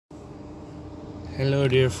Hello,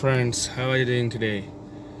 dear friends. How are you doing today?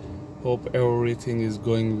 Hope everything is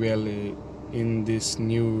going well in this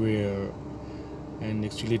new year. And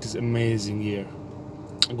actually, it is amazing year.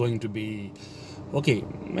 Going to be okay.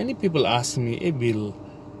 Many people ask me, "Hey, Bill,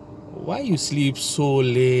 why you sleep so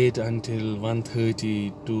late until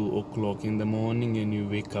 1:30, 2 o'clock in the morning, and you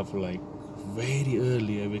wake up like very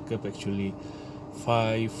early?" I wake up actually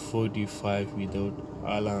 5:45 without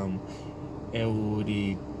alarm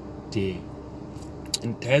every day.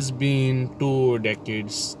 It has been 2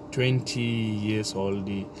 decades, 20 years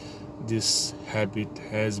already. This habit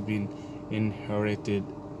has been inherited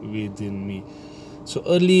within me. So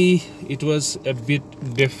early, it was a bit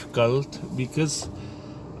difficult because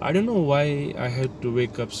I don't know why I had to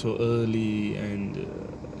wake up so early and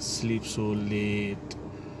sleep so late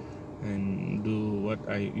and do what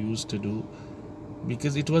I used to do,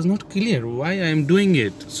 because it was not clear why I am doing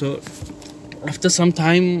it. So after some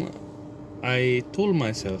time, I told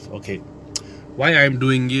myself, okay, why I am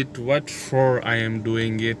doing it, what for I am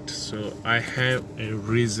doing it. So I have a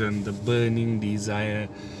reason, the burning desire.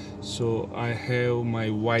 So I have my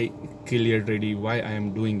why clear ready, why I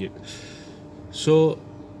am doing it. So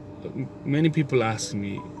many people ask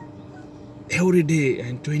me every day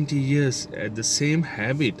and 20 years at the same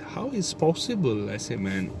habit, how is possible? I say,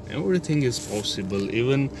 man, everything is possible.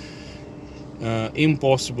 Even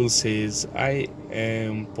impossible says I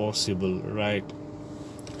am possible, right?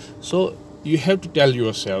 So you have to tell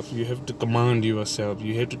yourself, you have to command yourself,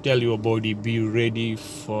 you have to tell your body, be ready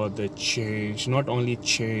for the change. Not only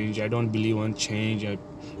change, I don't believe on change, I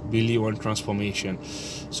believe on transformation.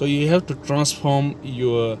 So you have to transform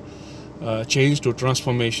your change to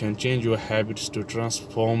transformation, change your habits to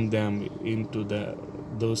transform them into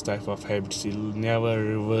those type of habits. You'll never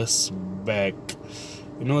reverse back.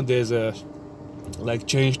 There's a like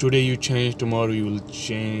change today, you change tomorrow, you will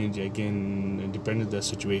change again depending on the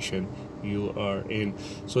situation you are in.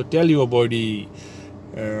 So tell your body,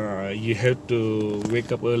 you have to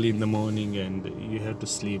wake up early in the morning and you have to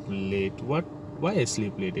sleep late. Why I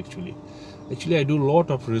sleep late? Actually I do a lot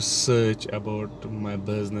of research about my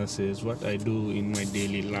businesses, what I do in my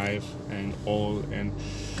daily life and all, and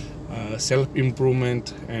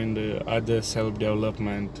self-improvement and other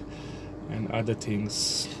self-development and other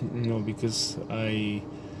things, because uh,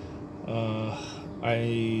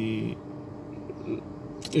 I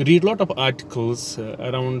read a lot of articles,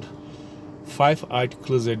 around 5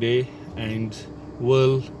 articles a day, and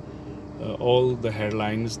will all the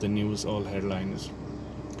headlines, the news, all headlines.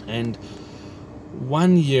 And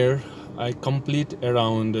 1 year I complete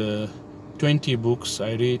around 20 books.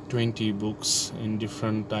 I read 20 books in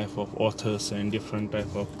different type of authors and different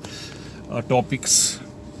type of topics,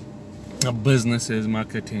 businesses,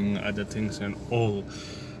 marketing, other things, and all.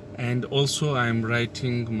 And also I'm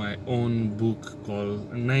writing my own book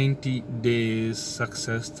called 90 Days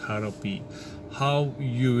Success Therapy. How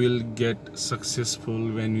you will get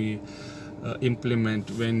successful when we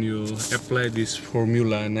when you apply this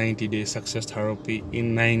formula, 90 days success therapy.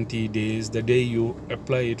 In 90 days, the day you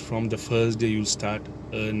apply it, from the first day you'll start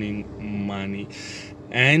earning money,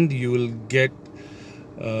 and you will get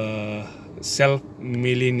self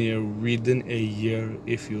millionaire within a year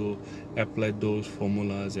if you apply those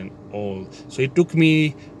formulas and all. So it took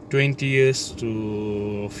me 20 years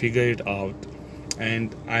to figure it out,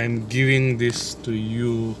 and I'm giving this to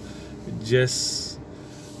you just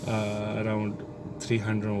around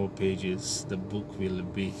 300 more pages the book will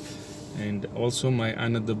be. And also my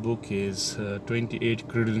another book is 28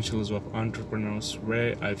 Credentials of Entrepreneurs,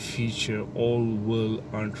 where I feature all world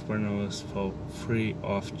entrepreneurs for free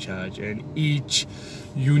of charge, and each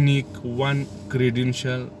unique one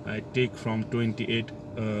credential I take from 28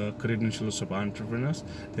 Credentials of Entrepreneurs,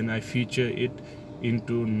 then I feature it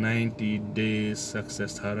into 90 days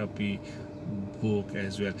success therapy book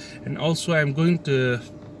as well. And also I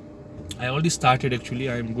already started, actually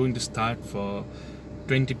I'm going to start for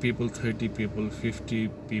 20 people, 30 people, 50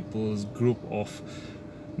 people's group of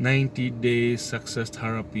 90 days success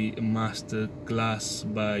therapy master class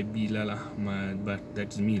by Bilal, Ahmad, but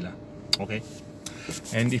that's Mila. Okay.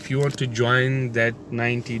 And if you want to join that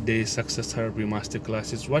 90 days success therapy master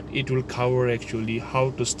classes, what it will cover, actually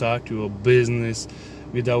how to start your business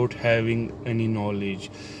without having any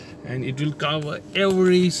knowledge, and it will cover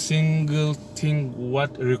every single thing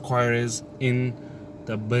what requires in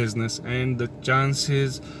the business, and the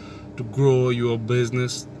chances to grow your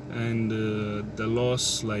business, and the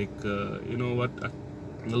loss, like the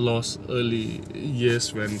loss early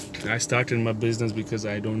years when I started my business, because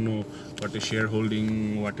I don't know what is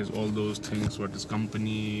shareholding, what is all those things, what is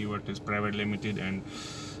company, what is private limited, and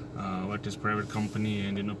what is private company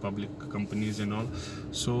and public companies and all.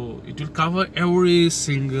 So it will cover every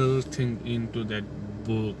single thing into that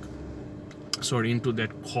book, sorry, into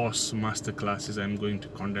that course master classes I'm going to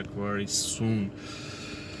conduct very soon.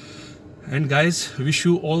 And guys, wish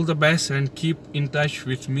you all the best and keep in touch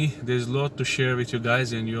with me. There's a lot to share with you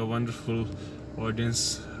guys, and you're a wonderful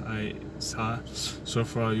audience I saw so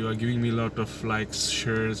far. You are giving me a lot of likes,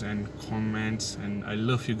 shares and comments, and I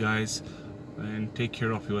love you guys. And take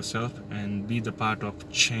care of yourself and be the part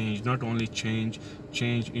of change, not only change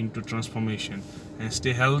into transformation. And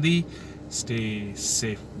stay healthy, stay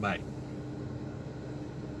safe. Bye.